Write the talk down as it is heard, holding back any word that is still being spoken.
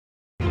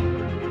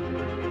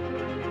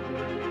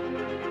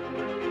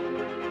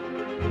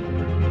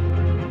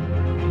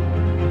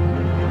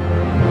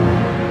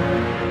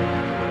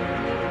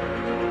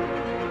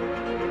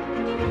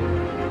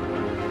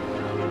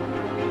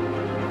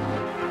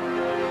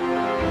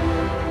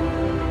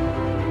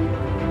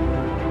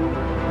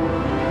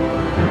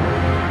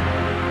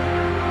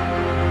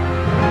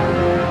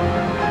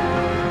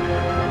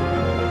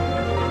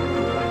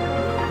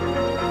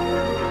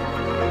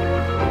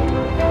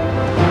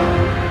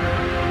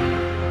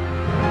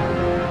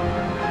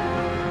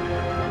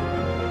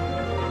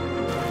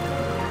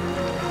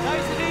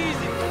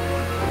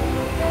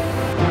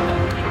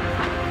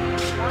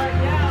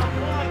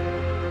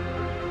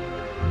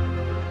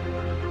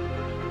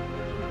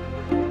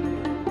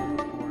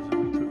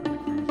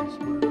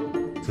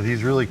So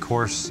these really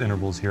coarse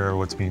intervals here are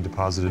what's being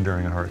deposited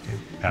during a hurricane.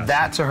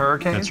 That's a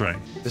hurricane? That's right.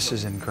 This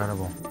is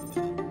incredible.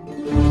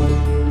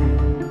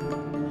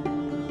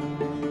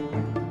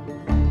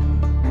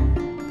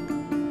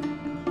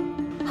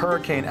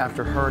 Hurricane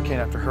after hurricane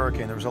after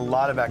hurricane. There was a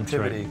lot of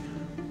activity.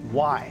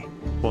 Why?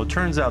 Well, it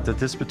turns out that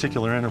this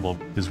particular interval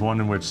is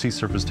one in which sea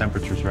surface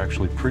temperatures are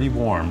actually pretty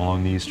warm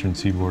along the eastern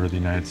seaboard of the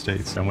United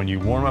States. And when you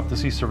warm up the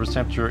sea surface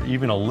temperature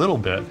even a little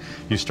bit,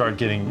 you start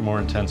getting more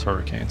intense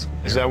hurricanes.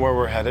 Is that where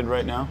we're headed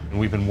right now? And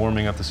we've been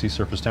warming up the sea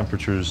surface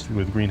temperatures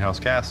with greenhouse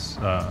gas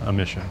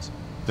emissions.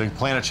 The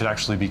planet should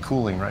actually be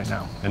cooling right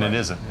now, and it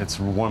isn't. It's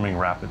warming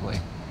rapidly.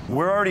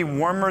 We're already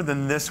warmer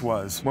than this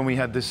was when we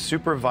had this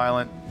super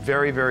violent,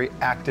 very, very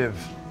active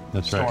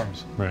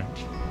storms. Right.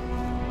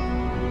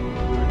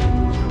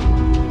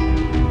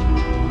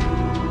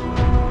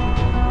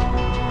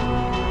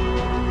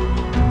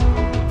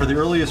 For the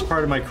earliest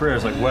part of my career, I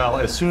was like, well,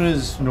 as soon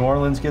as New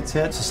Orleans gets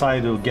hit,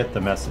 society will get the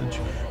message.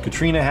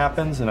 Katrina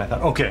happens, and I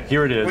thought, okay,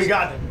 here it is. We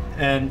got it.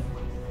 And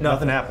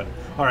nothing happened.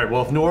 All right,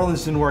 well, if New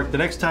Orleans didn't work, the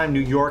next time New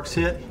York's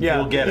hit,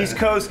 we'll get it. East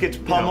Coast gets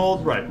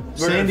pummeled. Right.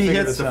 Sandy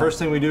hits, the first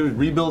thing we do is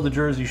rebuild the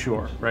Jersey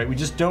Shore, right? We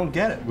just don't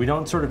get it. We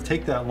don't sort of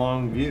take that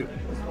long view.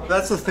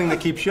 That's the thing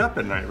that keeps you up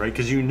at night, right?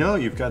 Because you know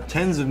you've got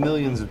tens of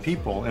millions of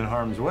people in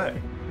harm's way.